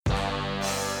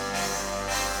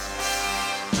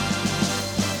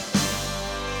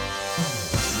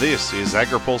This is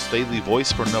AgriPulse Daily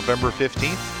Voice for November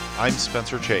 15th. I'm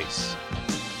Spencer Chase.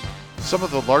 Some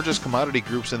of the largest commodity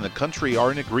groups in the country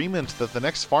are in agreement that the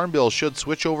next Farm Bill should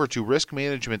switch over to Risk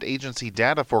Management Agency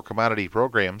data for commodity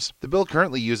programs. The bill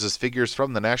currently uses figures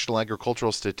from the National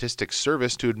Agricultural Statistics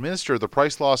Service to administer the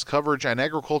price loss coverage and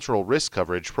agricultural risk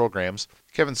coverage programs.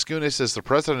 Kevin Skunis is the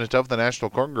president of the National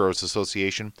Corn Growers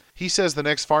Association. He says the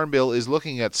next Farm Bill is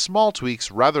looking at small tweaks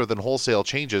rather than wholesale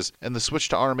changes, and the switch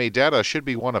to RMA data should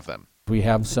be one of them. We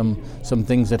have some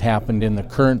things that happened in the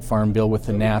current Farm Bill with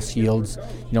the NASS yields,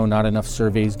 not enough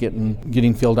surveys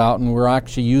getting filled out, and we're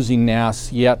actually using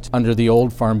NASS yet under the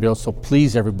old Farm Bill, so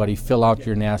please everybody fill out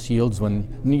your NASS yields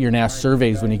your NASS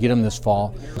surveys when you get them this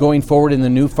fall. Going forward in the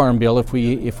new Farm Bill, if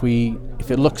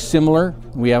it looks similar,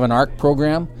 we have an ARC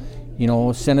program.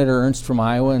 Senator Ernst from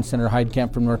Iowa and Senator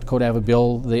Heidkamp from North Dakota have a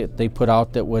bill they put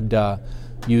out that would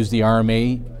use the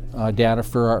RMA data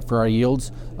for our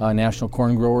yields. National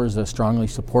Corn Growers strongly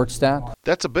supports that.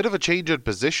 That's a bit of a change in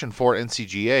position for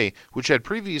NCGA, which had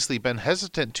previously been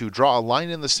hesitant to draw a line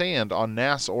in the sand on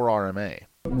NASS or RMA.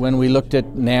 When we looked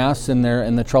at NASS and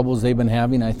the troubles they've been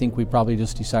having, I think we probably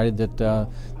just decided that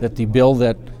the bill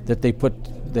that they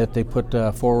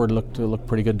put forward looked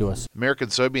pretty good to us. American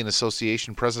Soybean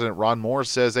Association President Ron Moore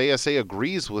says ASA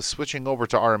agrees with switching over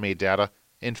to RMA data.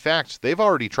 In fact, they've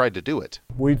already tried to do it.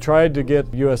 We tried to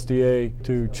get USDA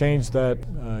to change that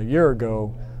a year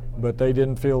ago, but they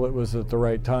didn't feel it was at the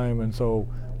right time, and so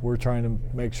we're trying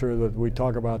to make sure that we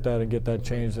talk about that and get that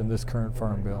changed in this current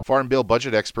Farm Bill. Farm Bill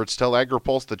budget experts tell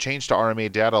AgriPulse the change to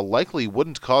RMA data likely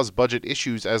wouldn't cause budget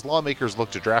issues as lawmakers look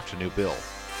to draft a new bill.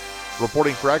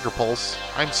 Reporting for AgriPulse,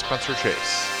 I'm Spencer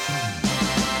Chase.